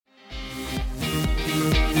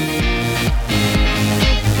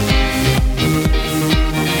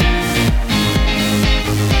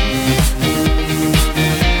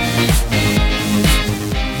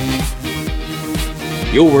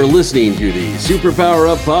You're listening to the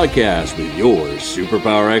Superpower Up Podcast with your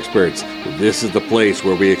superpower experts. This is the place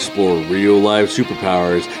where we explore real-life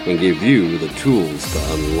superpowers and give you the tools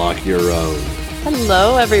to unlock your own.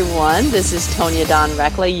 Hello, everyone. This is Tonya Dawn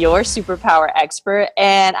Reckla, your superpower expert,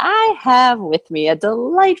 and I have with me a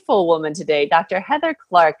delightful woman today, Dr. Heather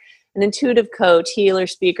Clark, an intuitive coach, healer,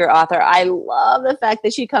 speaker, author. I love the fact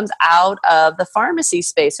that she comes out of the pharmacy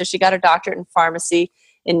space. So she got her doctorate in pharmacy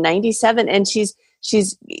in 97, and she's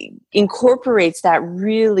incorporates that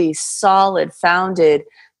really solid, founded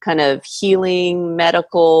kind of healing,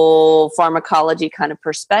 medical, pharmacology kind of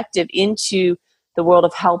perspective into the world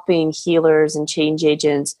of helping healers and change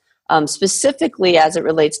agents, specifically as it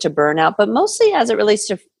relates to burnout, but mostly as it relates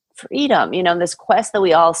to freedom. You know, this quest that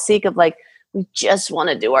we all seek of like, we just want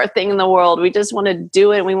to do our thing in the world. We just want to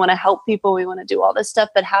do it. We want to help people. We want to do all this stuff.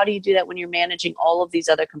 But how do you do that when you're managing all of these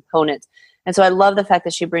other components? And so I love the fact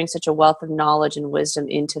that she brings such a wealth of knowledge and wisdom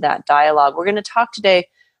into that dialogue. We're going to talk today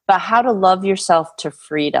about how to love yourself to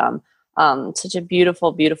freedom. Such a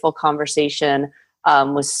beautiful, beautiful conversation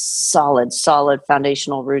with solid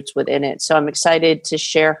foundational roots within it. So I'm excited to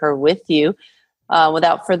share her with you.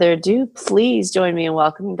 Without further ado, please join me in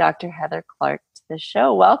welcoming Dr. Heather Clark to the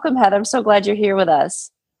show. Welcome, Heather. I'm so glad you're here with us.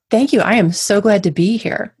 Thank you. I am so glad to be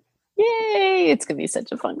here. Yay! It's going to be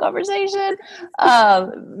such a fun conversation.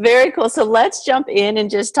 Very cool. So let's jump in and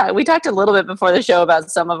just talk. We talked a little bit before the show about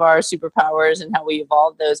some of our superpowers and how we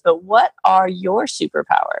evolved those, but what are your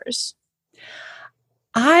superpowers?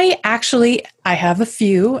 I have a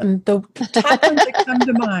few, and the top ones that come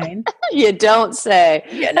to mind. You don't say.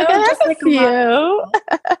 Yeah, no, I just have like a few.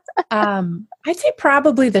 I'd say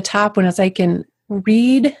probably the top one is I can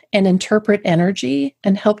read and interpret energy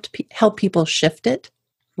and help people shift it.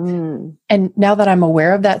 And now that I'm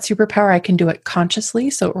aware of that superpower, I can do it consciously.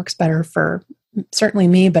 So it works better for certainly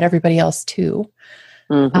me, but everybody else too.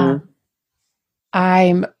 Mm-hmm.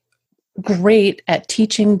 I'm great at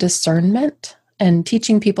teaching discernment and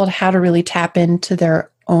teaching people how to really tap into their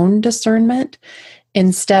own discernment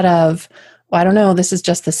instead of, well, I don't know, this is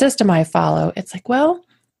just the system I follow. It's like, well,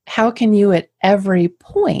 how can you at every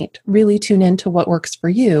point really tune into what works for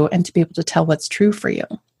you and to be able to tell what's true for you?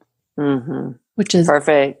 Mm-hmm. Which is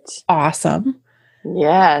perfect. Awesome.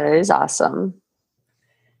 Yeah, it is awesome.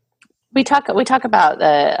 We talk about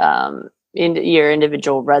the your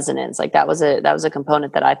individual resonance. Like that was a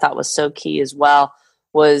component that I thought was so key as well.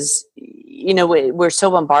 Was, you know, we're so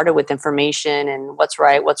bombarded with information and what's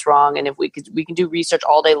right, what's wrong, and if we can do research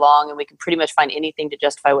all day long and we can pretty much find anything to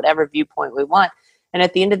justify whatever viewpoint we want. And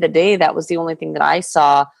at the end of the day, that was the only thing that I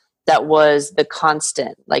saw that was the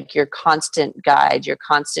constant, like your constant guide, your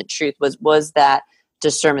constant truth was that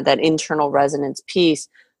discernment, that internal resonance piece.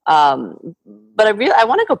 But I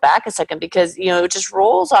want to go back a second because, you know, it just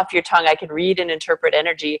rolls off your tongue. I can read and interpret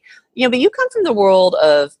energy, you know, but you come from the world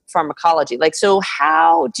of pharmacology. Like, so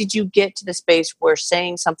how did you get to the space where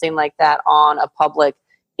saying something like that on a public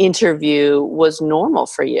interview was normal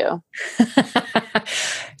for you?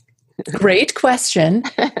 Great question.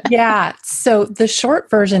 Yeah. So the short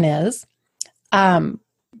version is,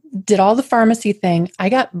 did all the pharmacy thing. I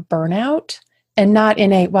got burnout, and not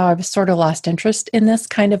in a, well, I've sort of lost interest in this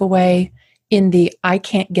kind of a way, in the I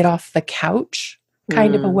can't get off the couch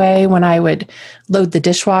kind of a way. When I would load the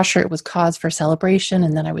dishwasher, it was cause for celebration,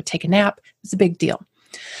 and then I would take a nap. It was a big deal.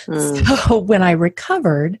 So when I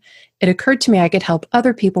recovered, it occurred to me I could help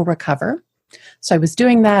other people recover. So I was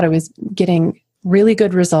doing that. I was getting really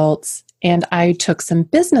good results, and I took some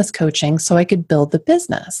business coaching so I could build the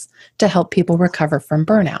business to help people recover from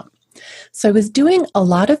burnout. So I was doing a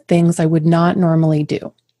lot of things I would not normally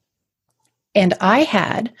do. And I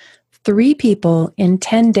had 3 people in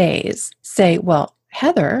 10 days say, well,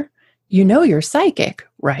 Heather, you know you're psychic,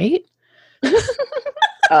 right? No.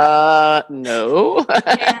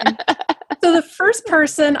 And so the first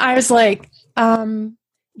person, I was like,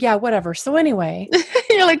 yeah, whatever. So anyway.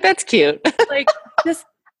 You're like, that's cute. Like, just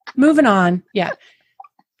moving on. Yeah.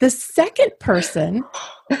 The second person,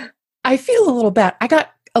 I feel a little bad. I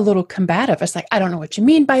got a little combative. I was like, I don't know what you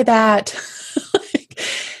mean by that.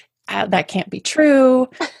 That can't be true.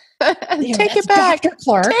 Take it back. Dr.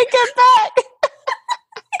 Clark. Take it back.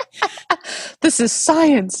 This is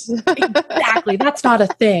science. Exactly. That's not a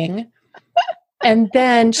thing. And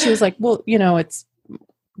then she was like, well, you know, it's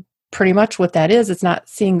pretty much what that is. It's not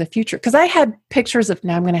seeing the future. Because I had pictures of,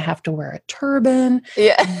 now I'm going to have to wear a turban,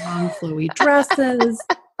 long flowy dresses.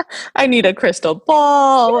 I need a crystal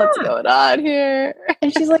ball. Yeah. What's going on here?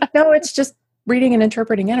 And she's like, no, it's just reading and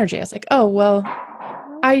interpreting energy. I was like, oh, well,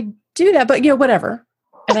 I do that, but you know, whatever.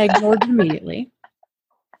 And I ignored it immediately.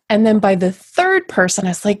 And then by the third person, I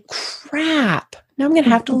was like, crap. Now I'm going to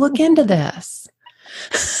have to look into this.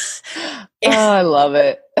 Oh, I love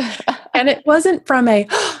it. And it wasn't from a,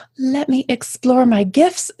 let me explore my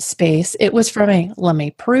gifts space. It was from a, let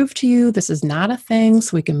me prove to you this is not a thing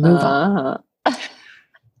so we can move on.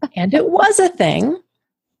 And it was a thing.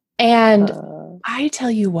 And I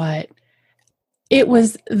tell you what, it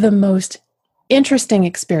was the most interesting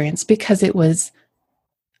experience because it was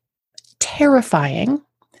terrifying.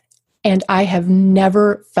 And I have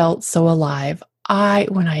never felt so alive.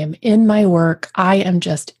 When I am in my work, I am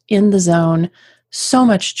just in the zone, so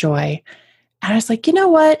much joy. And I was like, you know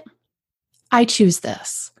what? I choose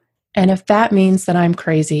this. And if that means that I'm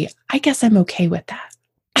crazy, I guess I'm okay with that.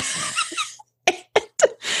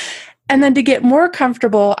 And then to get more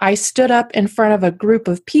comfortable, I stood up in front of a group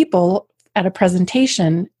of people at a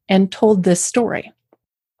presentation and told this story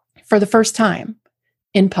for the first time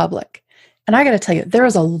in public. And I got to tell you, there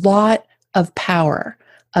is a lot of power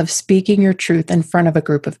of speaking your truth in front of a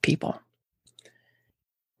group of people.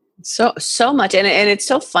 So much. And it's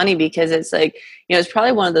so funny because it's like, it's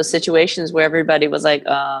probably one of those situations where everybody was like,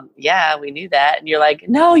 yeah, we knew that. And you're like,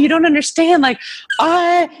 no, you don't understand. Like,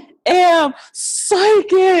 I am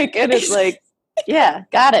psychic. And it's like, yeah,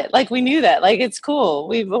 got it. Like, we knew that. Like, it's cool.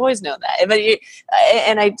 We've always known that. But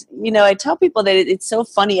I tell people that it's so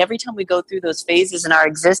funny every time we go through those phases in our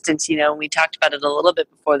existence, and we talked about it a little bit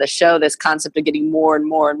before the show, this concept of getting more and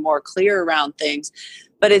more and more clear around things.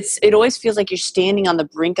 But it always feels like you're standing on the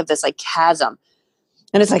brink of this like chasm.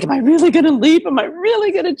 And it's like, am I really going to leap? Am I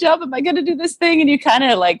really going to jump? Am I going to do this thing? And you kind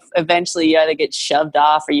of like, eventually you either get shoved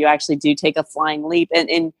off or you actually do take a flying leap.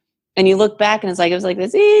 And you look back and it's like, it was like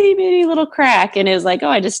this itty bitty little crack. And it was like, oh,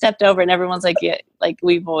 I just stepped over, and everyone's like, yeah, like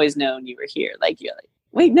we've always known you were here. Like, you're like,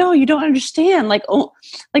 wait, no, you don't understand. Like, oh,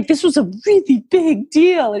 like this was a really big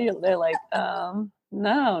deal. And they're like,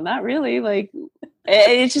 no, not really. Like,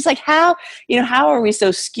 it's just like, how are we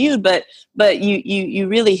so skewed? But you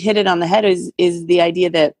really hit it on the head is the idea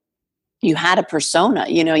that you had a persona,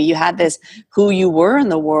 you had this, who you were in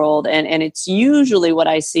the world. And it's usually what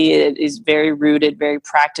I see it is very rooted, very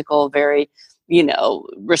practical, very,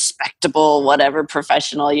 respectable, whatever,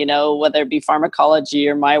 professional, whether it be pharmacology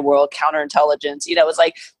or my world, counterintelligence, it's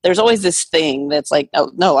like, there's always this thing that's like,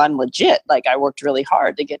 oh, no, I'm legit. Like, I worked really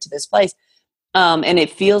hard to get to this place. And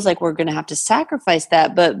it feels like we're going to have to sacrifice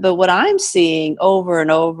that. But what I'm seeing over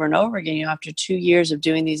and over and over again, after 2 years of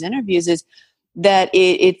doing these interviews, is that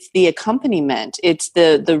it's the accompaniment. It's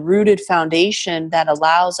the rooted foundation that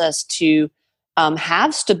allows us to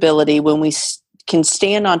have stability when we can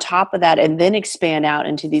stand on top of that and then expand out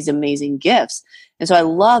into these amazing gifts. And so I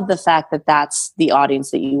love the fact that that's the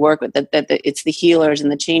audience that you work with, that it's the healers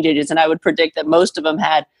and the change agents. And I would predict that most of them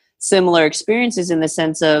had similar experiences in the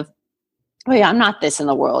sense of, oh yeah, I'm not this in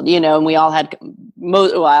the world, and we all had,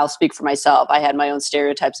 I'll speak for myself. I had my own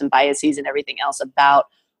stereotypes and biases and everything else about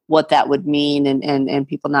what that would mean and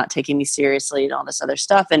people not taking me seriously and all this other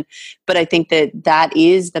stuff. But I think that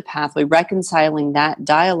is the pathway. Reconciling that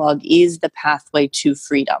dialogue is the pathway to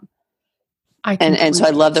freedom. And so I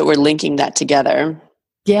love that we're linking that together.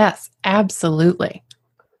 Yes, absolutely.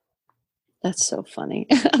 That's so funny.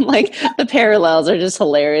 I'm like, the parallels are just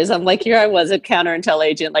hilarious. I'm like, here I was a counterintel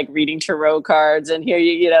agent, like reading tarot cards, and here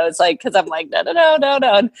it's like, because I'm like, no.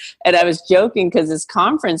 And I was joking because this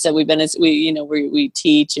conference that we've been, we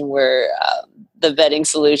teach, and we're the vetting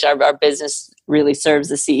solution. Our business really serves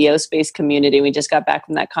the CEO space community. We just got back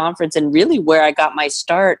from that conference, and really where I got my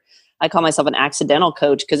start, I call myself an accidental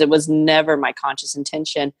coach because it was never my conscious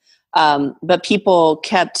intention. But people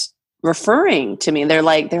kept referring to me. They're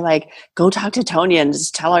like, go talk to Tonya and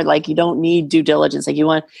just tell her, like, you don't need due diligence. Like, you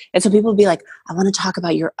want, and so people would be like, I want to talk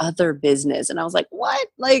about your other business. And I was like, what?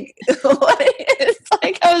 Like, what? It's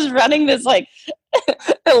like, I was running this like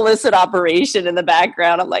illicit operation in the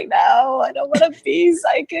background. I'm like, no, I don't want to be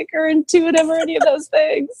psychic or intuitive or any of those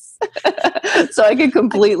things. So I can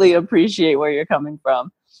completely appreciate where you're coming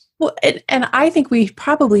from. Well, and I think we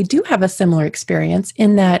probably do have a similar experience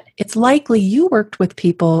in that it's likely you worked with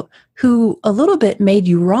people who a little bit made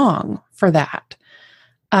you wrong for that.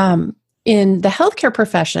 In the healthcare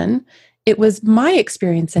profession, it was my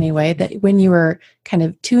experience anyway, that when you were kind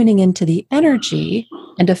of tuning into the energy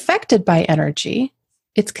and affected by energy,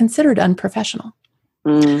 it's considered unprofessional.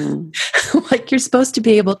 Like, you're supposed to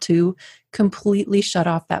be able to completely shut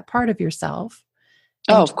off that part of yourself.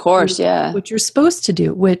 Oh, of course, yeah. What you're supposed to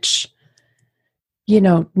do, which,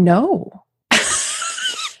 no.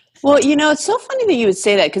 Well, it's so funny that you would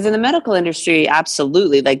say that, because in the medical industry,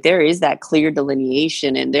 absolutely, like, there is that clear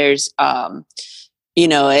delineation, and there's, and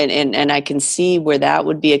I can see where that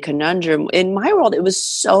would be a conundrum. In my world, it was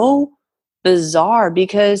so bizarre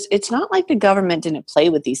because it's not like the government didn't play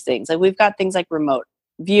with these things. Like we've got things like remote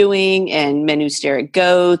viewing and men who stare at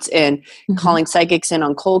goats and calling psychics in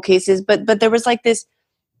on cold cases. But there was like this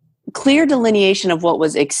clear delineation of what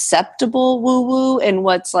was acceptable woo woo and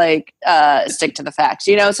what's like stick to the facts,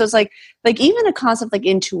 you know? So it's like even a concept like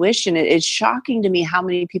intuition, it's shocking to me how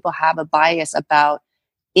many people have a bias about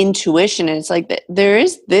intuition. And it's like there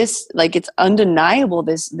is this, like, it's undeniable,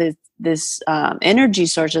 this energy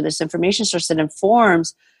source or this information source that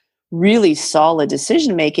informs really solid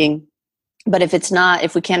decision making. But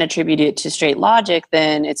if we can't attribute it to straight logic,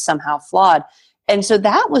 then it's somehow flawed. And so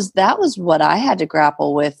that was what I had to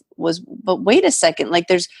grapple with but wait a second, like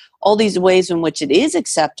there's all these ways in which it is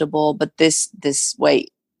acceptable, but this way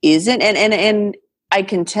isn't. And I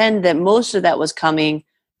contend that most of that was coming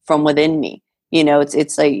from within me. You know,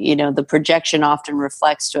 it's like, you know, the projection often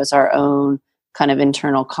reflects to us our own kind of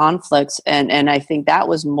internal conflicts. And I think that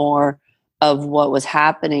was more of what was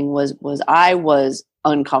happening was I was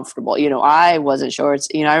uncomfortable. You know, I wasn't sure.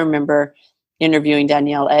 I remember interviewing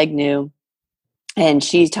Danielle Agnew, and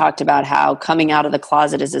she talked about how coming out of the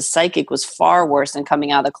closet as a psychic was far worse than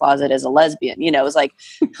coming out of the closet as a lesbian. You know, it was like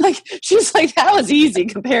she's like, that was easy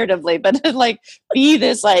comparatively, but to like be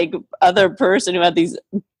this like other person who had these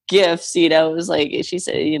gifts, you know, it was like, she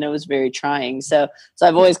said, you know, it was very trying. So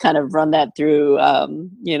I've always kind of run that through,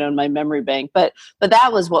 you know, in my memory bank, but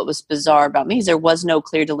that was what was bizarre about me, is there was no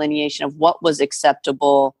clear delineation of what was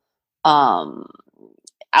acceptable,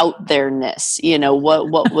 out there-ness, you know, what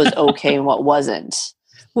was okay and what wasn't.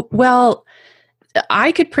 Well,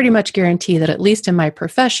 I could pretty much guarantee that at least in my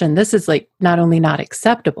profession, this is like not only not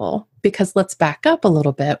acceptable, because let's back up a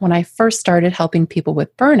little bit. When I first started helping people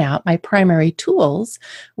with burnout, my primary tools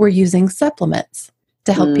were using supplements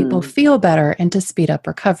to help people feel better and to speed up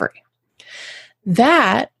recovery.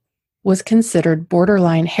 That was considered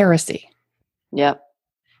borderline heresy. Yep.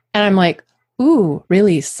 And I'm like, ooh,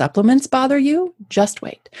 really? Supplements bother you? Just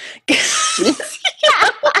wait.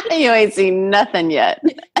 You ain't seen nothing yet.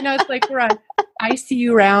 You know, it's like we're on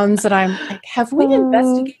ICU rounds and I'm like, have we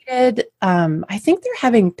investigated, I think they're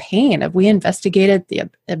having pain. Have we investigated the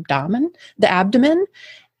abdomen?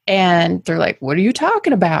 And they're like, what are you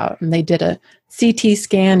talking about? And they did a CT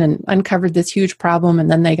scan and uncovered this huge problem,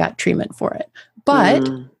 and then they got treatment for it. But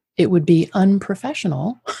it would be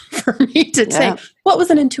unprofessional for me to say, what was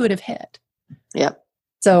an intuitive hit? Yep.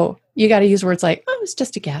 So you got to use words like, oh, it's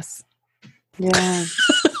just a guess. Yeah.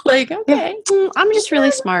 Like, okay, I'm just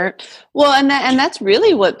really smart. Well, and that's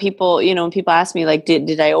really what people, you know, when people ask me, like,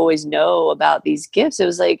 did I always know about these gifts? It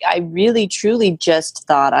was like, I really, truly just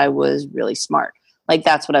thought I was really smart. Like,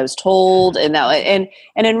 that's what I was told. And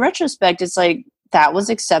in retrospect, it's like, that was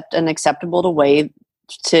an acceptable way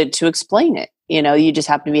to explain it. You know, you just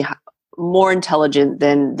happen to be more intelligent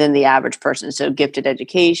than the average person. So gifted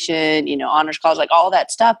education, you know, honors college, like all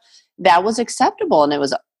that stuff, that was acceptable. And it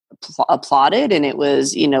was applauded, and it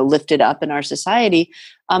was, you know, lifted up in our society.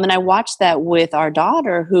 And I watched that with our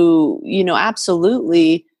daughter, who, you know,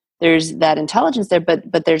 absolutely there's that intelligence there,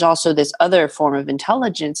 but there's also this other form of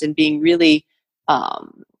intelligence, and being really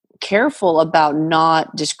careful about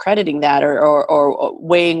not discrediting that or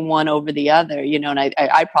weighing one over the other, you know. And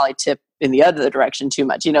I probably tip in the other direction too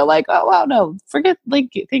much, you know, like, oh, wow, no, forget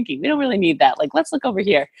like thinking. We don't really need that. Like, let's look over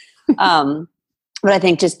here. But I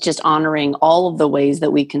think just honoring all of the ways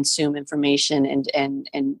that we consume information,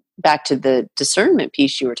 and back to the discernment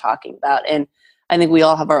piece you were talking about. And I think we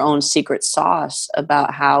all have our own secret sauce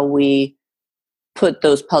about how we put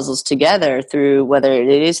those puzzles together, through whether it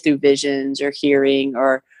is through visions or hearing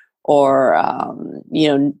or you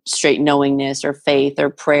know, straight knowingness or faith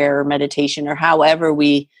or prayer or meditation, or however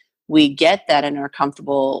we get that and are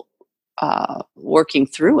comfortable working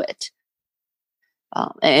through it.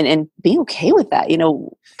 And being okay with that, you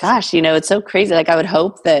know, gosh, you know, it's so crazy. Like, I would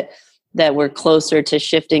hope that we're closer to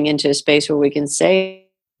shifting into a space where we can say,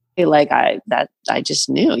 like, I just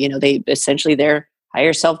knew, you know, they essentially, their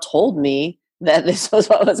higher self told me that this was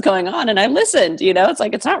what was going on, and I listened. You know, it's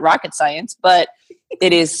like, it's not rocket science, but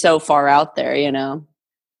it is so far out there, you know.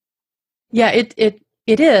 Yeah, it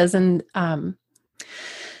is, and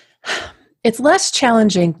it's less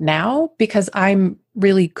challenging now because I'm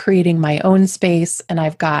really creating my own space, and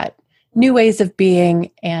I've got new ways of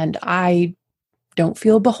being, and I don't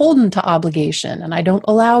feel beholden to obligation, and I don't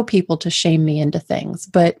allow people to shame me into things.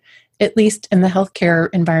 But at least in the healthcare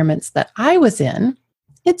environments that I was in,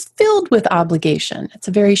 it's filled with obligation. It's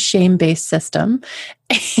a very shame-based system.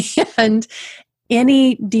 And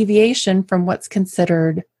any deviation from what's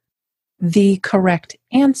considered the correct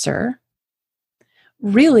answer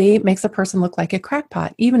really makes a person look like a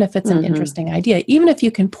crackpot, even if it's an interesting idea, even if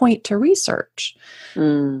you can point to research.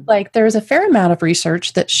 Like there's a fair amount of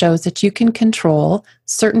research that shows that you can control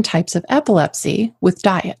certain types of epilepsy with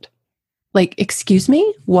diet. Like, excuse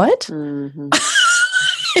me, what?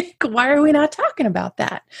 Why are we not talking about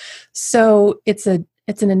that? So it's an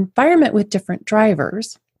environment with different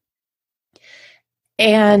drivers.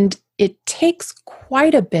 And it takes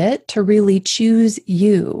quite a bit to really choose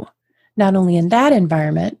you, not only in that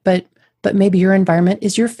environment, but maybe your environment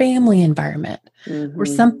is your family environment or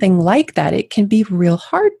something like that. It can be real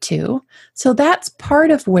hard to. So that's part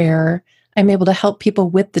of where I'm able to help people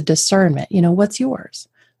with the discernment. You know, what's yours?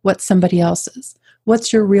 What's somebody else's?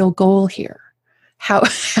 What's your real goal here? How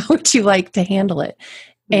would you like to handle it?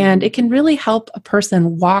 And it can really help a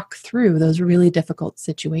person walk through those really difficult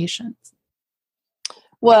situations.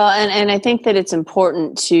 Well, and I think that it's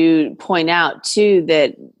important to point out too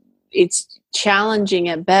that it's challenging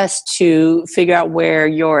at best to figure out where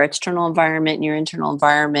your external environment and your internal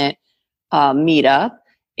environment meet up.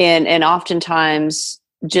 And oftentimes,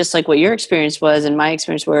 just like what your experience was and my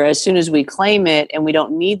experience, where as soon as we claim it and we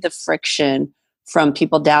don't need the friction from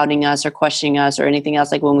people doubting us or questioning us or anything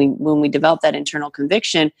else, like when we develop that internal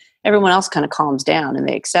conviction, everyone else kind of calms down and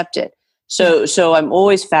they accept it. So I'm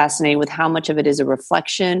always fascinated with how much of it is a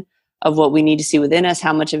reflection of what we need to see within us,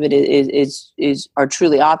 how much of it is are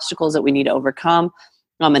truly obstacles that we need to overcome.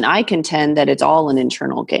 And I contend that it's all an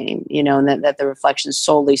internal game, you know, and that the reflection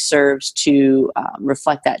solely serves to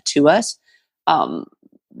reflect that to us.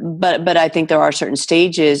 But I think there are certain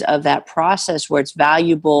stages of that process where it's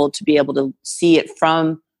valuable to be able to see it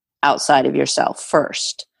from outside of yourself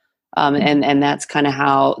first. And that's kind of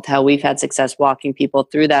how we've had success walking people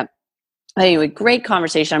through that. Anyway, great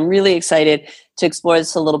conversation. I'm really excited to explore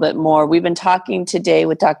this a little bit more. We've been talking today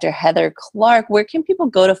with Dr. Heather Clark. Where can people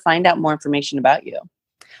go to find out more information about you?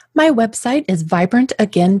 My website is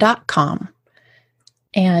vibrantagain.com.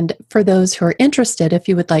 And for those who are interested, if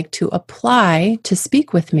you would like to apply to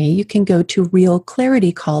speak with me, you can go to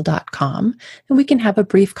realclaritycall.com and we can have a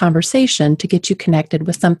brief conversation to get you connected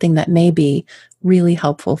with something that may be really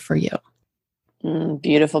helpful for you.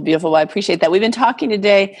 Beautiful, beautiful. Well, I appreciate that. We've been talking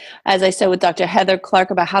today, as I said, with Dr. Heather Clark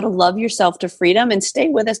about how to love yourself to freedom. And stay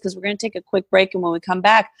with us because we're going to take a quick break. And when we come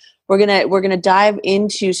back, we're gonna dive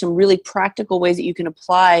into some really practical ways that you can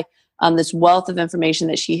apply this wealth of information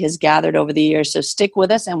that she has gathered over the years. So stick with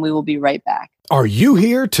us, and we will be right back. Are you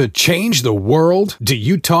here to change the world? Do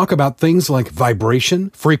you talk about things like vibration,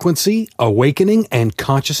 frequency, awakening, and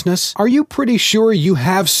consciousness? Are you pretty sure you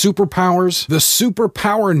have superpowers? The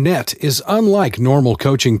Superpower Net is unlike normal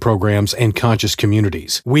coaching programs and conscious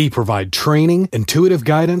communities. We provide training, intuitive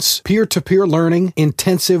guidance, peer-to-peer learning,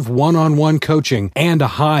 intensive one-on-one coaching, and a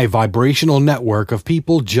high vibrational network of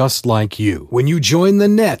people just like you. When you join the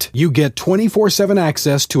net, you get 24/7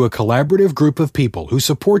 access to a collaborative group of people who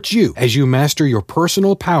support you as you master your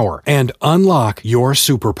personal power and unlock your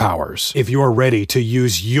superpowers. If you're ready to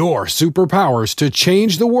use your superpowers to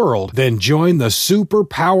change the world, then join the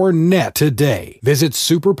Superpower Net today. Visit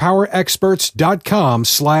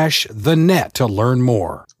superpowerexperts.com/thenet to learn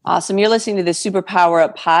more. Awesome. You're listening to the Superpower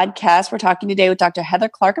Up podcast. We're talking today with Dr. Heather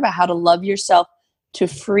Clark about how to love yourself to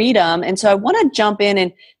freedom. And so I want to jump in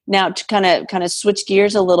and now to kind of switch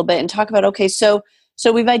gears a little bit and talk about, okay, so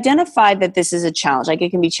we've identified that this is a challenge. Like it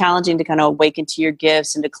can be challenging to kind of awaken to your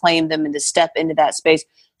gifts and to claim them and to step into that space.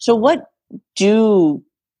 So what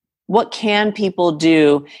can people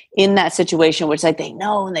do in that situation where it's like they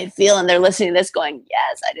know and they feel and they're listening to this going,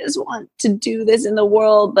 yes, I just want to do this in the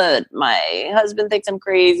world, but my husband thinks I'm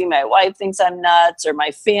crazy, my wife thinks I'm nuts, or my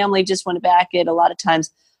family just want to back it. A lot of times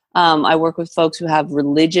I work with folks who have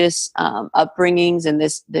religious upbringings and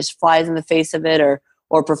this flies in the face of it, or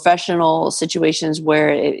professional situations where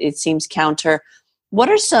it seems counter. What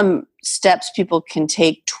are some steps people can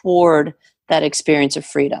take toward that experience of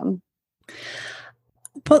freedom?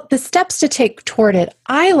 Well, the steps to take toward it,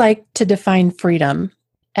 I like to define freedom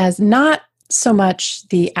as not so much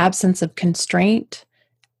the absence of constraint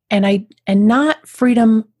and not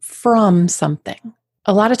freedom from something.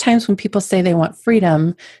 A lot of times when people say they want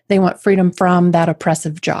freedom from that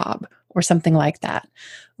oppressive job or something like that,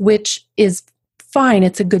 which is fine.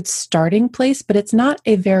 It's a good starting place, but it's not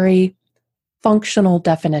a very functional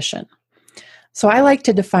definition. So I like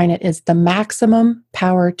to define it as the maximum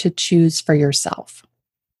power to choose for yourself.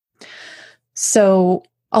 So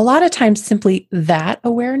a lot of times simply that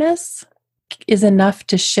awareness is enough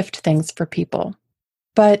to shift things for people.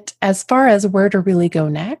 But as far as where to really go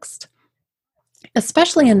next,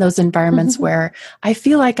 especially in those environments where I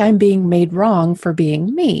feel like I'm being made wrong for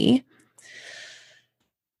being me,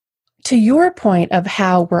 to your point of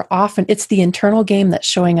how we're often, it's the internal game that's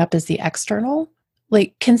showing up as the external,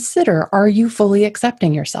 like consider, are you fully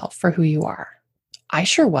accepting yourself for who you are? I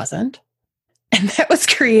sure wasn't. And that was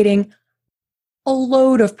creating a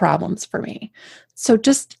load of problems for me. So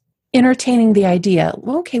just entertaining the idea,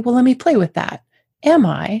 well, okay, well, let me play with that. Am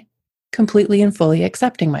I completely and fully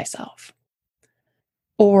accepting myself?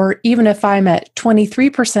 Or even if I'm at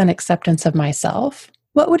 23% acceptance of myself,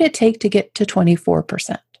 what would it take to get to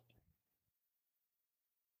 24%?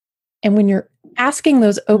 And when you're asking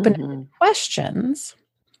those open questions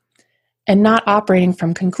and not operating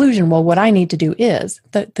from conclusion, well, what I need to do is,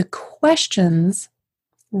 the questions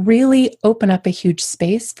really open up a huge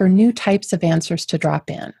space for new types of answers to drop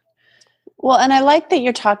in. Well, and I like that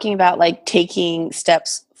you're talking about like taking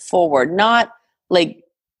steps forward, not like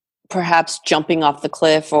perhaps jumping off the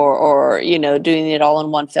cliff or you know, doing it all in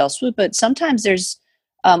one fell swoop, but sometimes there's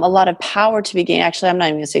a lot of power to be gained. Actually, I'm not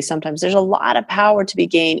even going to say sometimes. There's a lot of power to be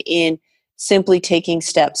gained in simply taking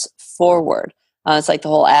steps forward. It's like the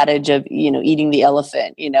whole adage of, you know, eating the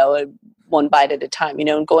elephant, you know, one bite at a time, you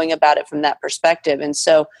know, and going about it from that perspective. And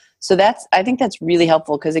so that's, I think that's really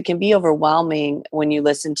helpful because it can be overwhelming when you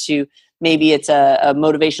listen to, maybe it's a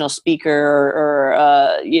motivational speaker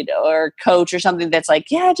or you know, or coach or something that's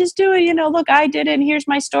like, yeah, just do it. You know, look, I did it and here's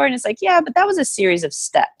my story. And it's like, yeah, but that was a series of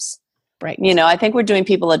steps. Right. You know, I think we're doing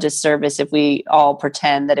people a disservice if we all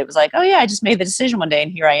pretend that it was like, oh yeah, I just made the decision one day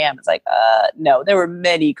and here I am. It's like, no, there were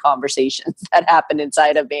many conversations that happened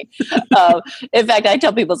inside of me. In fact, I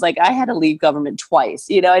tell people, it's like, I had to leave government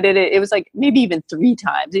twice. You know, I did it. It was like maybe even 3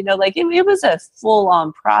 times, you know, like it was a full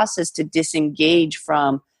on process to disengage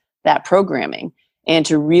from that programming and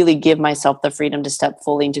to really give myself the freedom to step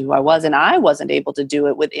fully into who I was. And I wasn't able to do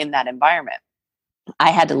it within that environment.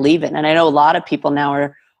 I had to leave it. And I know a lot of people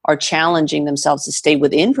now are challenging themselves to stay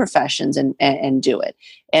within professions and do it.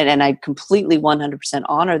 And I completely 100%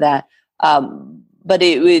 honor that. But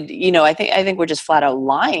it would, you know, I think we're just flat out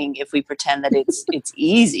lying if we pretend that it's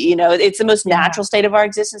easy. You know, it's the most natural state of our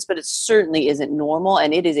existence, but it certainly isn't normal.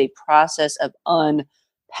 And it is a process of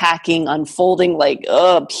unpacking, unfolding, like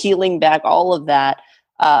peeling back all of that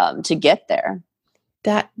to get there.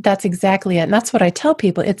 That's exactly it. And that's what I tell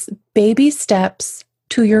people. It's baby steps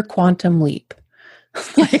to your quantum leap.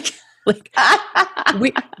 like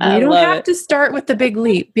we don't have to start with the big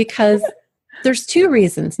leap because there's 2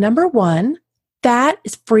 reasons. Number 1, that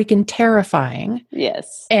is freaking terrifying.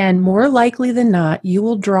 Yes. And more likely than not, you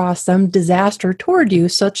will draw some disaster toward you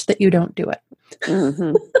such that you don't do it.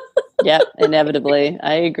 Mm-hmm. Yep, inevitably.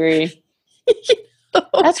 I agree.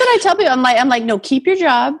 That's what I tell people. I'm like, no, keep your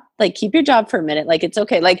job. Like, keep your job for a minute. Like, it's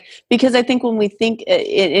okay. Like, because I think when we think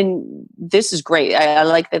in this is great. I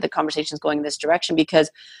like that the conversation is going in this direction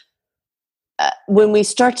because when we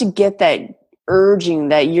start to get that urging,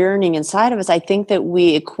 that yearning inside of us, I think that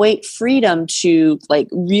we equate freedom to like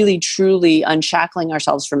really, truly unshackling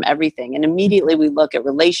ourselves from everything. And immediately we look at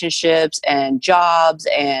relationships and jobs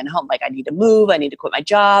and home. Like, I need to move. I need to quit my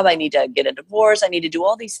job. I need to get a divorce. I need to do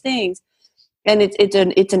all these things. And it's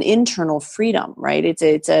an internal freedom, right?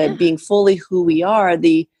 It's being fully who we are.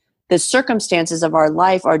 The circumstances of our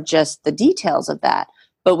life are just the details of that.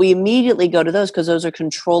 But we immediately go to those because those are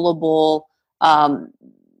controllable,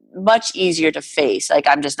 much easier to face. Like,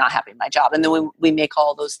 I'm just not happy in my job. And then we make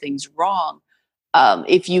all those things wrong.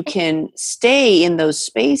 If you can stay in those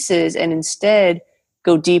spaces and instead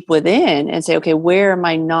go deep within and say, okay, where am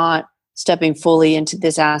I not stepping fully into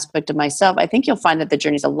this aspect of myself? I think you'll find that the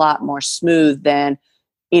journey is a lot more smooth than,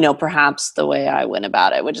 you know, perhaps the way I went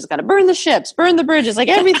about it, which is kind of burn the ships, burn the bridges, like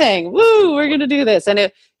everything. Woo, we're going to do this. And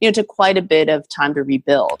it, you know, took quite a bit of time to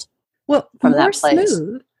rebuild. Well, from more that place.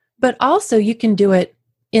 Smooth, but also you can do it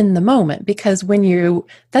in the moment because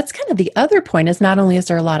that's kind of the other point is not only is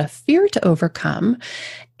there a lot of fear to overcome,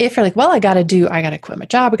 if you're like, well, I got to quit my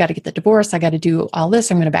job. I got to get the divorce. I got to do all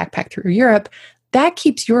this. I'm going to backpack through Europe. That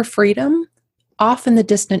keeps your freedom off in the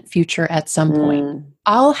distant future at some point.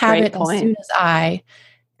 I'll have it as soon as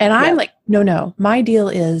I'm like, no, my deal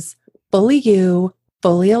is fully you,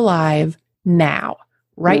 fully alive now,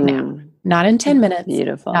 right now, not in 10 minutes,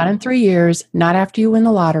 Beautiful. Not in 3 years, not after you win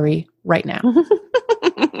the lottery, right now.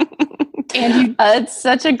 And it's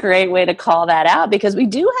such a great way to call that out because we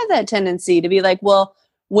do have that tendency to be like, well,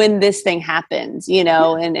 when this thing happens, you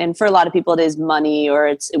know, and for a lot of people, it is money or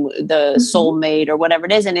it's the soulmate or whatever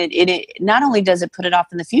it is. And it not only does it put it off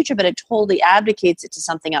in the future, but it totally abdicates it to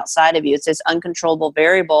something outside of you. It's this uncontrollable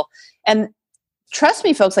variable. And trust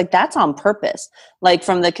me, folks, like that's on purpose. Like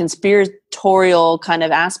from the conspiratorial kind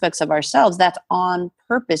of aspects of ourselves, that's on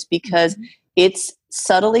purpose because it's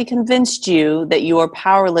subtly convinced you that you are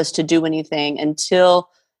powerless to do anything until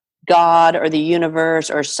God or the universe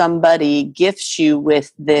or somebody gifts you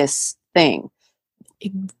with this thing.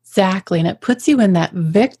 Exactly. And it puts you in that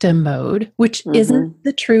victim mode, which isn't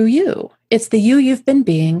the true you. It's the you you've been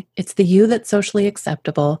being. It's the you that's socially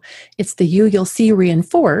acceptable. It's the you you'll see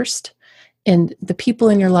reinforced in the people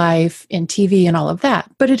in your life, in TV and all of that.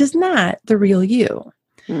 But it is not the real you.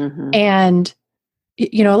 And,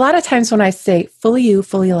 you know, a lot of times when I say fully you,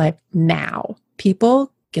 fully alive now,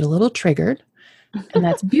 people get a little triggered. And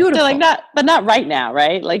that's beautiful. So like that, but not right now,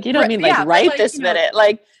 right? Like you don't mean like right this minute,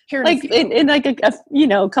 like in like a you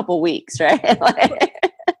know, a couple weeks, right?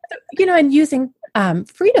 You know, and using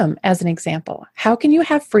freedom as an example. How can you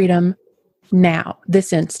have freedom now,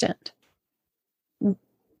 this instant?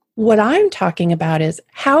 What I'm talking about is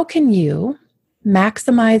how can you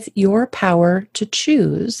maximize your power to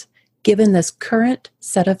choose given this current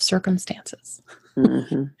set of circumstances?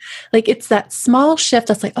 Like it's that small shift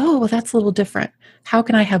that's like, oh, well, that's a little different. How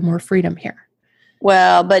can I have more freedom here?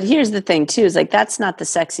 Well, but here's the thing too, is like, that's not the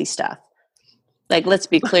sexy stuff. Like, let's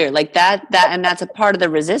be clear, like that, and that's a part of the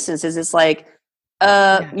resistance is it's like,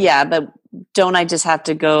 yeah, but don't I just have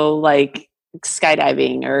to go like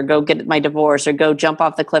skydiving or go get my divorce or go jump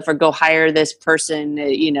off the cliff or go hire this person,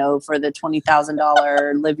 you know, for the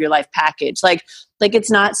 $20,000 live your life package. Like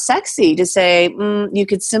it's not sexy to say, you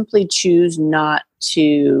could simply choose not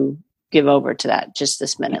to give over to that just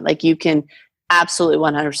this minute. Like you can absolutely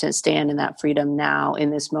 100% stand in that freedom now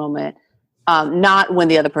in this moment. Not when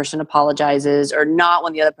the other person apologizes or not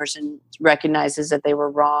when the other person recognizes that they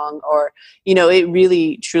were wrong or, you know, it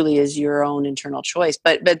really truly is your own internal choice,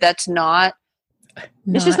 but that's not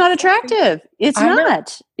it's just not attractive. It's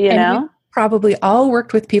not, you know? Probably all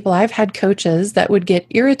worked with people. I've had coaches that would get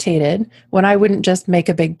irritated when I wouldn't just make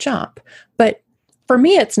a big jump. But for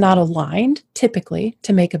me, it's not aligned typically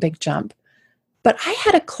to make a big jump. But I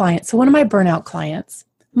had a client, so one of my burnout clients,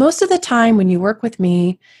 most of the time when you work with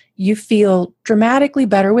me, you feel dramatically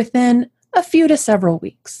better within a few to several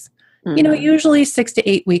weeks. You know, usually 6 to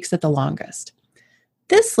 8 weeks at the longest.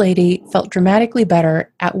 This lady felt dramatically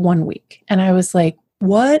better at 1 week. And I was like,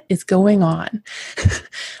 what is going on?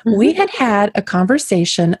 We had a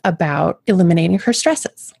conversation about eliminating her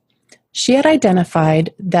stresses. She had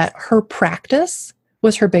identified that her practice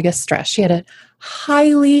was her biggest stress. She had a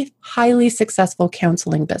highly, highly successful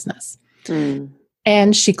counseling business.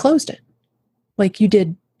 And she closed it. Like, you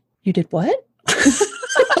did what?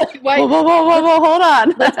 Whoa, hold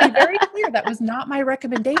on. Let's be very clear. That was not my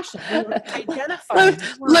recommendation. We were identifying.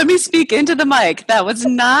 Let me speak into the mic. That was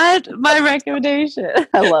not my recommendation.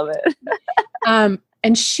 I love it.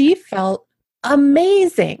 And she felt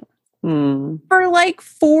amazing for like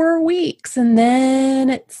 4 weeks. And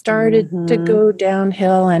then it started to go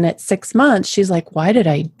downhill. And at 6 months, she's like, why did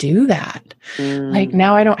I do that? Like,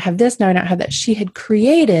 now I don't have this. Now I don't have that. She had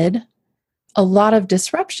created a lot of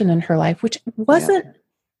disruption in her life, which wasn't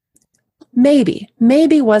maybe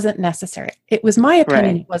wasn't necessary. It was my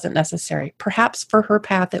opinion. It wasn't necessary. Perhaps for her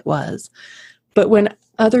path it was. But when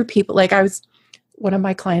other people, like one of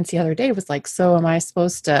my clients the other day was like, so am I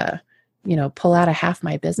supposed to, you know, pull out of half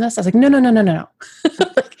my business? I was like, no.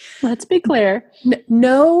 Like, let's be clear.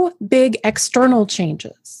 No big external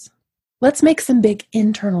changes. Let's make some big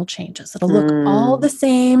internal changes. It'll look all the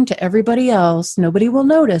same to everybody else. Nobody will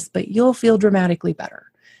notice, but you'll feel dramatically better.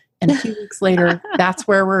 And a few weeks later, that's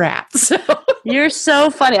where we're at. So. You're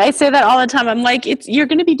so funny. I say that all the time. I'm like, you're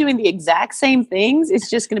going to be doing the exact same things. It's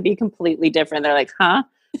just going to be completely different. They're like, huh?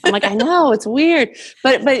 I'm like, I know, it's weird.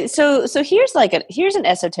 But so here's an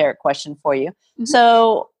esoteric question for you.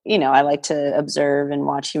 So, you know, I like to observe and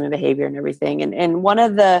watch human behavior and everything. And one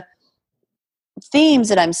of the themes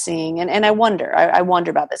that I'm seeing, and I wonder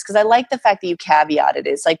about this because I like the fact that you caveated it.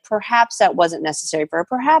 It's like perhaps that wasn't necessary for her.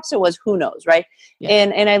 Perhaps it was, who knows, right? Yeah.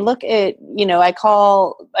 And I look at, you know, I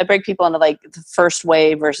break people into like the first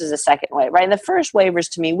wave versus the second wave, right? And the first wavers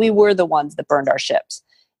to me, we were the ones that burned our ships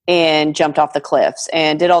and jumped off the cliffs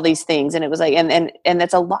and did all these things. And it was like, and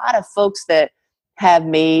that's a lot of folks that have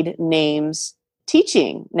made names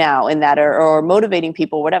teaching now in that or motivating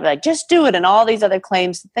people, whatever, like just do it and all these other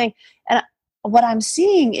claims to think. And what I'm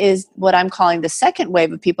seeing is what I'm calling the second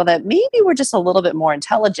wave of people that maybe were just a little bit more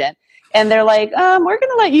intelligent. And they're like, we're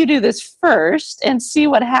going to let you do this first and see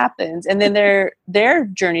what happens. And then their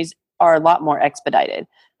journeys are a lot more expedited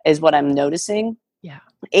is what I'm noticing. Yeah.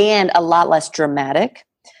 And a lot less dramatic.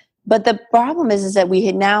 But the problem is that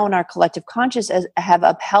we now in our collective consciousness have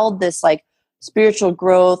upheld this like spiritual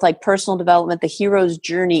growth, like personal development. The hero's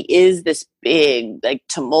journey is this big, like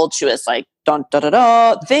tumultuous, like dun, da, da,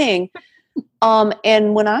 da thing.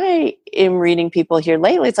 And when I am reading people here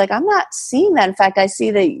lately, it's like, I'm not seeing that. In fact, I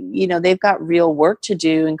see that, they've got real work to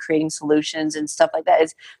do in creating solutions and stuff like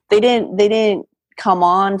that. They didn't come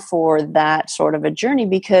on for that sort of a journey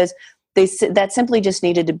because that simply just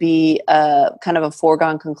needed to be a kind of a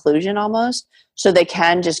foregone conclusion almost. So they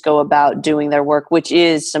can just go about doing their work, which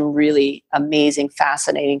is some really amazing,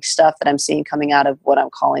 fascinating stuff that I'm seeing coming out of what I'm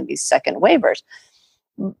calling these second waivers.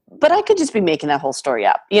 But I could just be making that whole story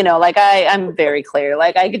up. I'm very clear.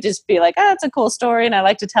 Like I could just be like, it's a cool story and I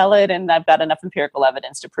like to tell it and I've got enough empirical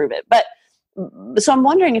evidence to prove it. But so I'm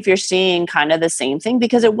wondering if you're seeing kind of the same thing,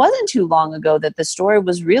 because it wasn't too long ago that the story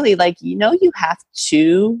was really like, you have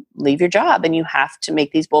to leave your job and you have to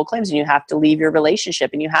make these bold claims and you have to leave your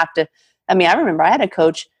relationship and you have to, I remember I had a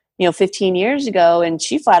coach, 15 years ago, and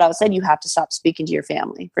she flat out said, you have to stop speaking to your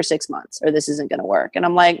family for 6 months or this isn't going to work. And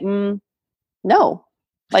I'm like, no.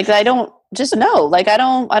 Like, I don't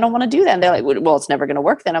want to do that. And they're like, well, it's never going to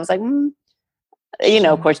work then. I was like,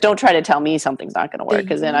 of course, don't try to tell me something's not going to work,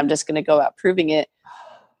 because then I'm just going to go out proving it.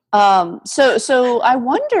 So I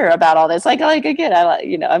wonder about all this. Like again,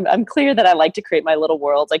 I'm clear that I like to create my little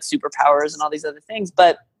worlds, like superpowers and all these other things,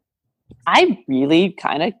 but I really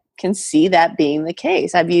kind of can see that being the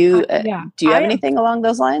case. Have you, do you have anything along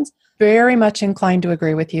those lines? Very much inclined to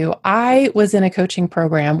agree with you. I was in a coaching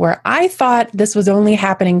program where I thought this was only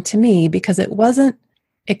happening to me because it wasn't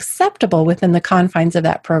acceptable within the confines of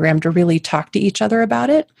that program to really talk to each other about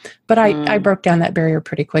it. But I broke down that barrier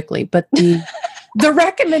pretty quickly. But the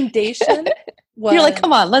recommendation was... You're like,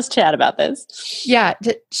 come on, let's chat about this. Yeah.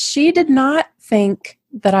 She did not think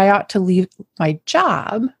that I ought to leave my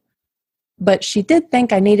job, but she did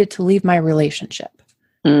think I needed to leave my relationship.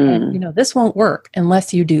 And, this won't work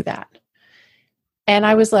unless you do that. And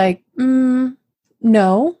I was like, no,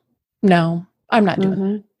 I'm not doing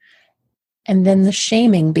that. And then the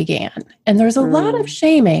shaming began. And there's a lot of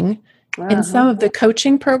shaming in some of the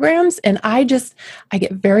coaching programs. And I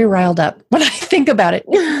get very riled up when I think about it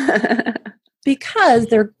because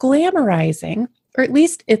they're glamorizing, or at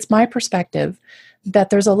least it's my perspective,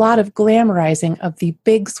 that there's a lot of glamorizing of the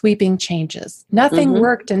big sweeping changes. Nothing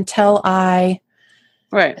worked until I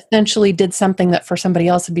essentially did something that for somebody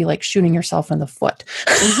else would be like shooting yourself in the foot.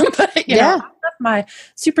 But, I left my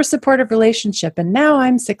super supportive relationship and now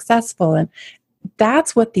I'm successful. And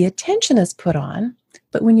that's what the attention is put on.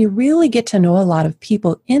 But when you really get to know a lot of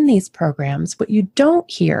people in these programs, what you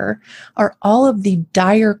don't hear are all of the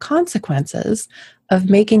dire consequences of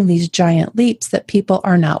making these giant leaps that people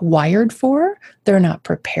are not wired for, they're not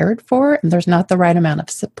prepared for, and there's not the right amount of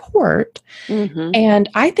support. And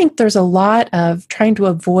I think there's a lot of trying to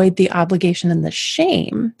avoid the obligation and the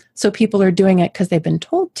shame. So people are doing it because they've been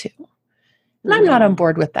told to. And I'm not on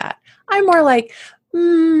board with that. I'm more like,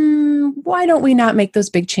 why don't we not make those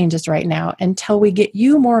big changes right now until we get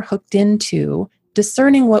you more hooked into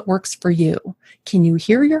discerning what works for you? Can you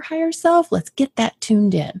hear your higher self? Let's get that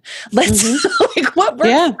tuned in. Let's like what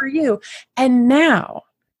works for you. And now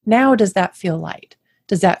does that feel light?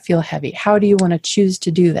 Does that feel heavy? How do you want to choose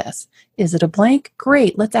to do this? Is it a blank?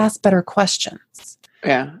 Great. Let's ask better questions.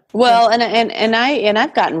 Yeah. Well, and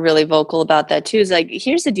I've gotten really vocal about that too. Is like,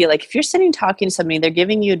 here's the deal. Like if you're sitting talking to somebody, they're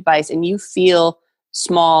giving you advice and you feel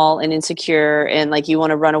small and insecure and like you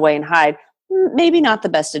want to run away and hide, maybe not the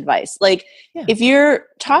best advice. Like if you're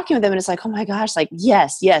talking with them and it's like, oh my gosh, like,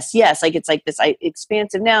 yes. Like it's like this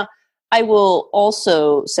expansive. Now, I will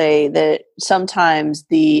also say that sometimes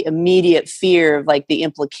the immediate fear of like the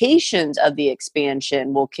implications of the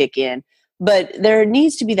expansion will kick in, but there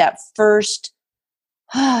needs to be that first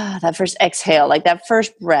exhale, like that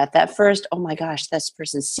first breath, that first, oh my gosh, this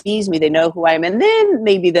person sees me, they know who I am. And then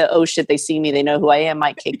maybe the, oh shit, they see me, they know who I am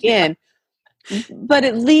might kick in. But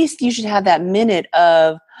at least you should have that minute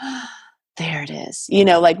of, there it is,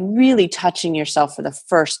 like really touching yourself for the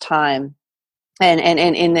first time. And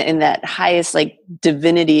in that highest like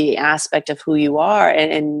divinity aspect of who you are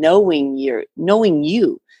and knowing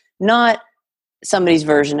you, not somebody's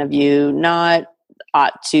version of you, not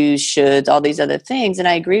ought to, shoulds, all these other things. And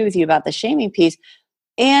I agree with you about the shaming piece.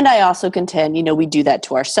 And I also contend, we do that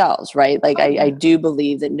to ourselves, right? Like I do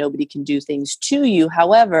believe that nobody can do things to you.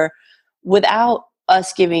 However, without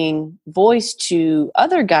us giving voice to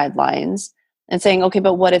other guidelines and saying, okay,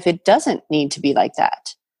 but what if it doesn't need to be like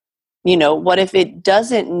that? What if it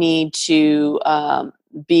doesn't need to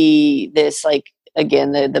be this, like,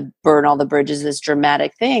 again, the burn all the bridges, this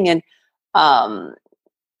dramatic thing. And,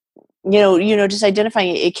 just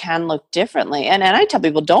identifying it can look differently. And I tell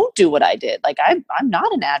people, don't do what I did. Like, I'm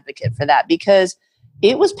not an advocate for that because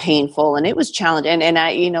it was painful and it was challenging. And I,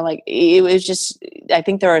 it was just, I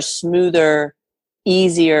think there are smoother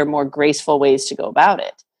easier, more graceful ways to go about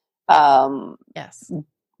it. Yes.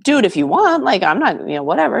 Do it if you want. Like, I'm not,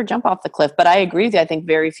 whatever, jump off the cliff. But I agree with you. I think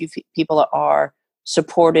very few people are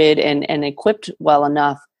supported and equipped well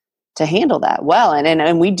enough to handle that well.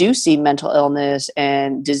 And we do see mental illness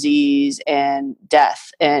and disease and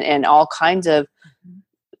death and all kinds of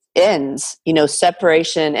ends,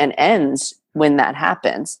 separation and ends when that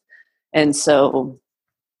happens. And so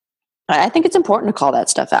I think it's important to call that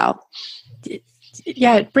stuff out.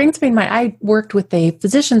 Yeah, it brings me in mind, I worked with a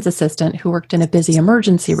physician's assistant who worked in a busy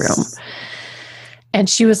emergency room. And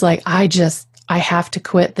she was like, I have to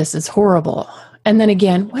quit. This is horrible. And then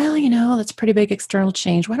again, well, that's a pretty big external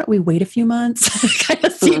change. Why don't we wait a few months to kind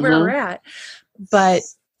of see where we're at? But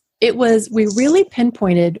we really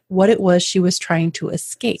pinpointed what it was she was trying to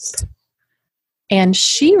escape. And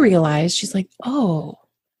she realized, she's like, oh,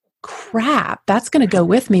 crap, that's going to go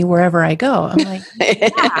with me wherever I go. I'm like,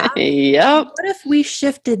 yeah. Yep. What if we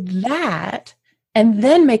shifted that and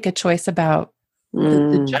then make a choice about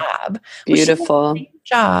the job? Beautiful. Well,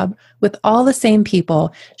 job with all the same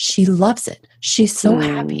people. She loves it. She's so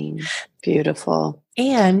happy. Beautiful.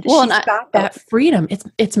 And she's got that freedom.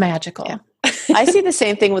 It's magical. Yeah. I see the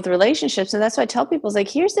same thing with relationships. And that's why I tell people, is like,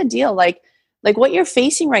 here's the deal. Like what you're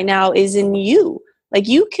facing right now is in you. Like,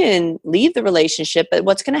 you can leave the relationship, but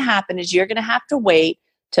what's going to happen is you're going to have to wait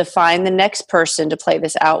to find the next person to play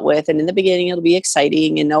this out with. And in the beginning, it'll be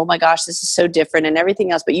exciting and, oh my gosh, this is so different and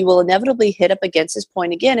everything else. But you will inevitably hit up against this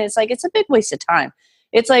point again. And it's like, it's a big waste of time.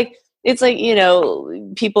 It's like,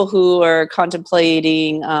 people who are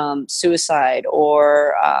contemplating suicide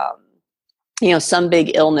or, some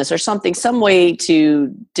big illness or something, some way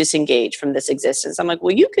to disengage from this existence. I'm like,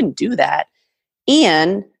 well, you can do that.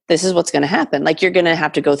 And this is what's going to happen. Like, you're going to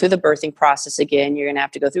have to go through the birthing process again. You're going to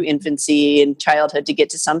have to go through infancy and childhood to get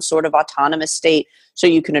to some sort of autonomous state so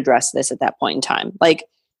you can address this at that point in time. Like,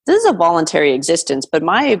 this is a voluntary existence, but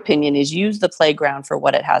my opinion is use the playground for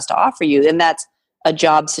what it has to offer you. And that's a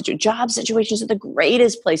job situations are the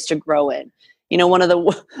greatest place to grow in.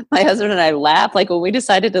 My husband and I laughed, like, when we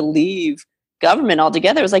decided to leave government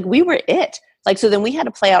altogether, it was like, we were it. Like, so then we had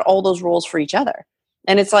to play out all those roles for each other.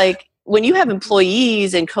 And it's like, when you have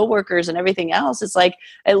employees and coworkers and everything else, it's like,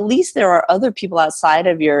 at least there are other people outside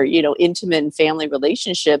of your, intimate and family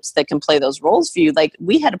relationships that can play those roles for you. Like,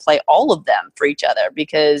 we had to play all of them for each other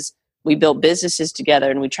because we built businesses together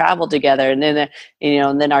and we traveled together. And then,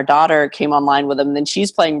 and then our daughter came online with them. And then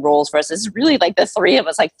she's playing roles for us. It's really like the three of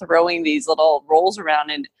us, like, throwing these little roles around.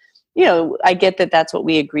 And, I get that that's what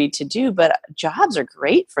we agreed to do, but jobs are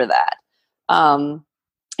great for that.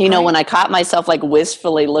 When I caught myself, like,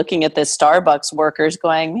 wistfully looking at the Starbucks workers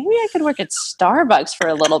going, maybe I could work at Starbucks for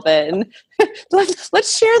a little bit and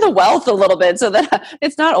let's share the wealth a little bit so that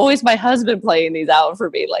it's not always my husband playing these out for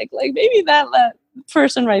me. Like maybe that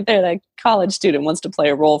person right there, that college student, wants to play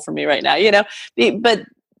a role for me right now, but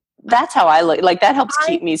that's how I look. Like, that helps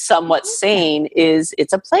keep me somewhat sane, is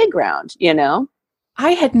it's a playground,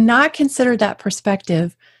 I had not considered that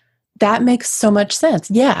perspective. That makes so much sense.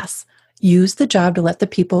 Yes. Use the job to let the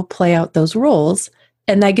people play out those roles.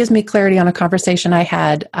 And that gives me clarity on a conversation I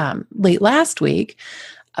had late last week.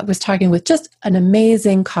 I was talking with just an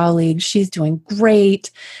amazing colleague. She's doing great.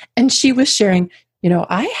 And she was sharing,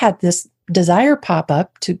 I had this desire pop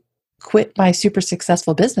up to quit my super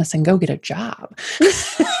successful business and go get a job.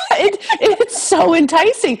 It's so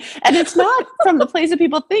enticing. And it's not from the place that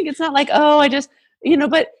people think. It's not like, oh, I just,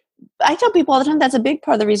 but I tell people all the time, that's a big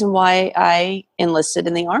part of the reason why I enlisted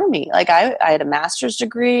in the Army. Like, I had a master's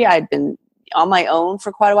degree. I'd been on my own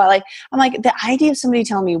for quite a while. Like, I'm like, the idea of somebody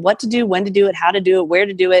telling me what to do, when to do it, how to do it, where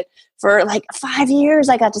to do it, for like 5 years,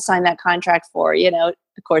 I got to sign that contract for, of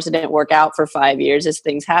course it didn't work out for 5 years as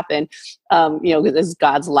things happen. Because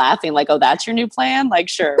God's laughing like, oh, that's your new plan? Like,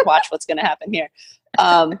 sure, watch what's going to happen here.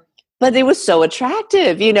 But it was so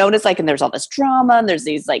attractive, and it's like, and there's all this drama, and there's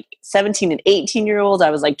these like 17 and 18-year-olds. I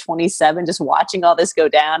was like 27, just watching all this go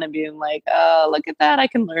down and being like, oh, look at that. I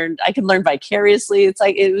can learn vicariously. It's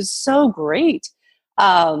like, it was so great.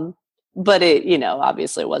 But it,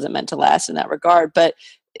 obviously it wasn't meant to last in that regard, but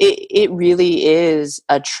it really is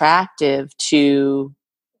attractive to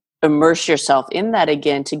immerse yourself in that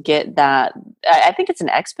again, to get that. I think it's an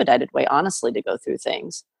expedited way, honestly, to go through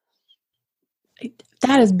things.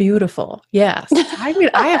 That is beautiful. Yes. I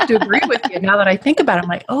have to agree with you now that I think about it. I'm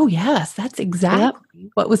like, oh yes, that's exactly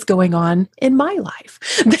what was going on in my life.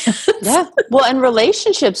 Yeah. Well, and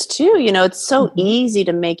relationships too, it's so easy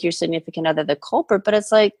to make your significant other the culprit, but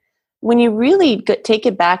it's like, when you really take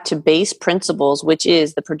it back to base principles, which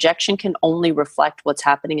is the projection can only reflect what's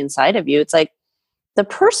happening inside of you. It's like, the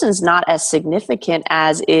person's not as significant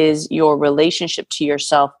as is your relationship to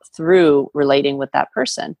yourself through relating with that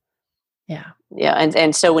person. Yeah. Yeah.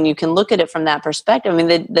 And so when you can look at it from that perspective, I mean,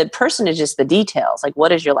 the person is just the details. Like,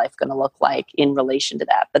 what is your life going to look like in relation to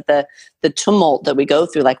that? But the tumult that we go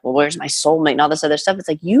through, like, well, where's my soulmate and all this other stuff? It's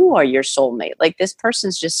like, you are your soulmate. Like, this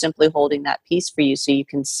person's just simply holding that piece for you so you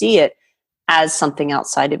can see it as something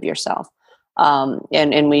outside of yourself. And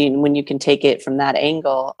when you can take it from that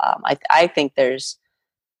angle, I think there's,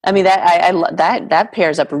 I mean, that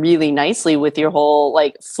pairs up really nicely with your whole,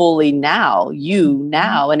 like, fully now, you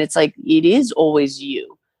now. And it's like, it is always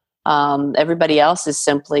you. Everybody else is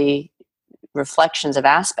simply reflections of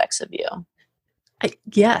aspects of you.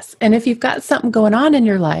 Yes. And if you've got something going on in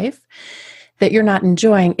your life that you're not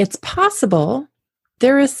enjoying, it's possible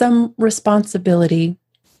there is some responsibility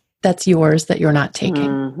that's yours that you're not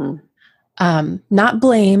taking. Mm-hmm. Not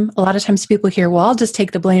blame. A lot of times people hear, well, I'll just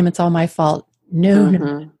take the blame. It's all my fault.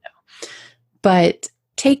 No. But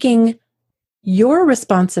taking your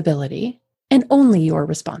responsibility and only your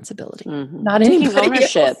responsibility, not taking anybody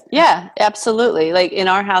ownership. else. Yeah, absolutely. Like in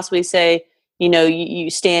our house, we say, you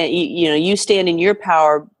stand in your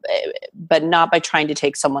power, but not by trying to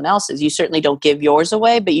take someone else's. You certainly don't give yours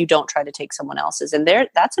away, but you don't try to take someone else's. And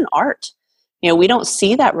that's an art. We don't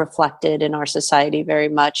see that reflected in our society very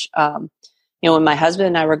much. When my husband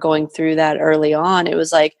and I were going through that early on, it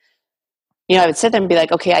was like, I would sit there and be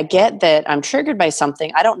like, okay, I get that I'm triggered by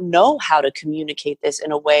something. I don't know how to communicate this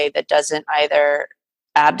in a way that doesn't either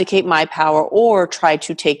abdicate my power or try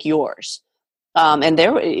to take yours. And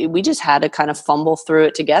we just had to kind of fumble through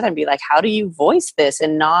it together and be like, how do you voice this?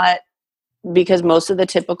 And not, because most of the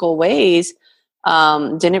typical ways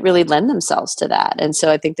didn't really lend themselves to that. And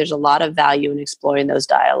so I think there's a lot of value in exploring those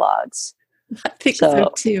dialogues. I think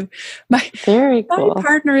so too. Very cool. My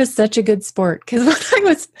partner is such a good sport, because when I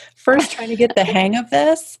was first trying to get the hang of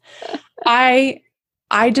this, I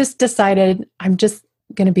just decided I'm just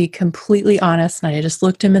going to be completely honest. And I just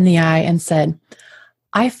looked him in the eye and said,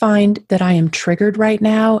 I find that I am triggered right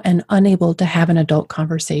now and unable to have an adult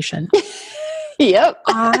conversation. Yep.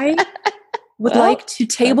 I would like to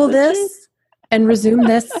table this and resume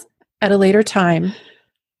this at a later time,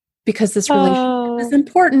 because this relationship is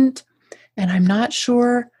important. And I'm not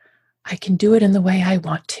sure I can do it in the way I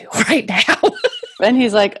want to right now. And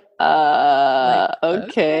he's like,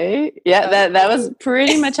 okay. Yeah, that was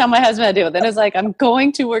pretty much how my husband had to do it. Then it's like, I'm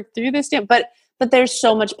going to work through this. But there's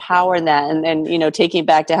so much power in that. And taking it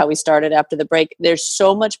back to how we started after the break, there's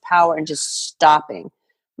so much power in just stopping.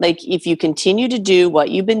 Like, if you continue to do what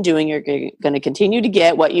you've been doing, you're going to continue to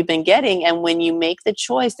get what you've been getting. And when you make the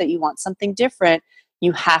choice that you want something different,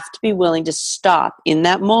 you have to be willing to stop in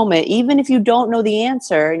that moment, even if you don't know the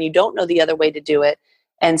answer and you don't know the other way to do it,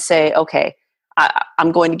 and say, okay,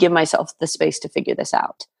 I'm going to give myself the space to figure this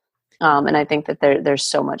out. And I think that there's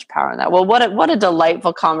so much power in that. Well, what a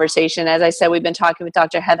delightful conversation. As I said, we've been talking with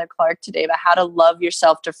Dr. Heather Clark today about how to love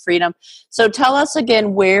yourself to freedom. So tell us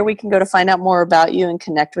again where we can go to find out more about you and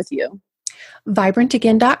connect with you.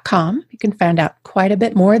 vibrantagain.com. You can find out quite a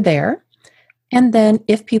bit more there. And then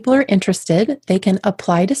if people are interested, they can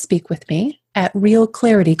apply to speak with me at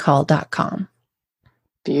realclaritycall.com.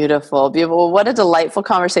 Beautiful. Beautiful. What a delightful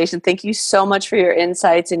conversation. Thank you so much for your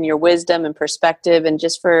insights and your wisdom and perspective, and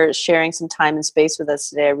just for sharing some time and space with us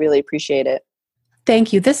today. I really appreciate it.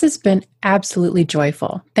 Thank you. This has been absolutely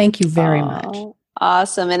joyful. Thank you very much.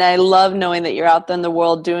 Awesome. And I love knowing that you're out there in the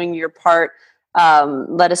world doing your part.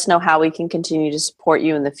 Let us know how we can continue to support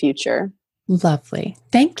you in the future. Lovely.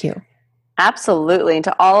 Thank you. Absolutely. And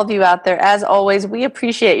to all of you out there, as always, we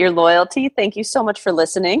appreciate your loyalty. Thank you so much for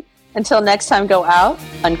listening. Until next time, go out,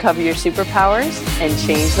 uncover your superpowers, and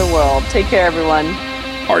change the world. Take care, everyone.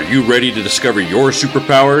 Are you ready to discover your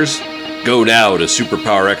superpowers? Go now to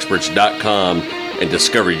superpowerexperts.com and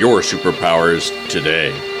discover your superpowers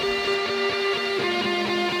today.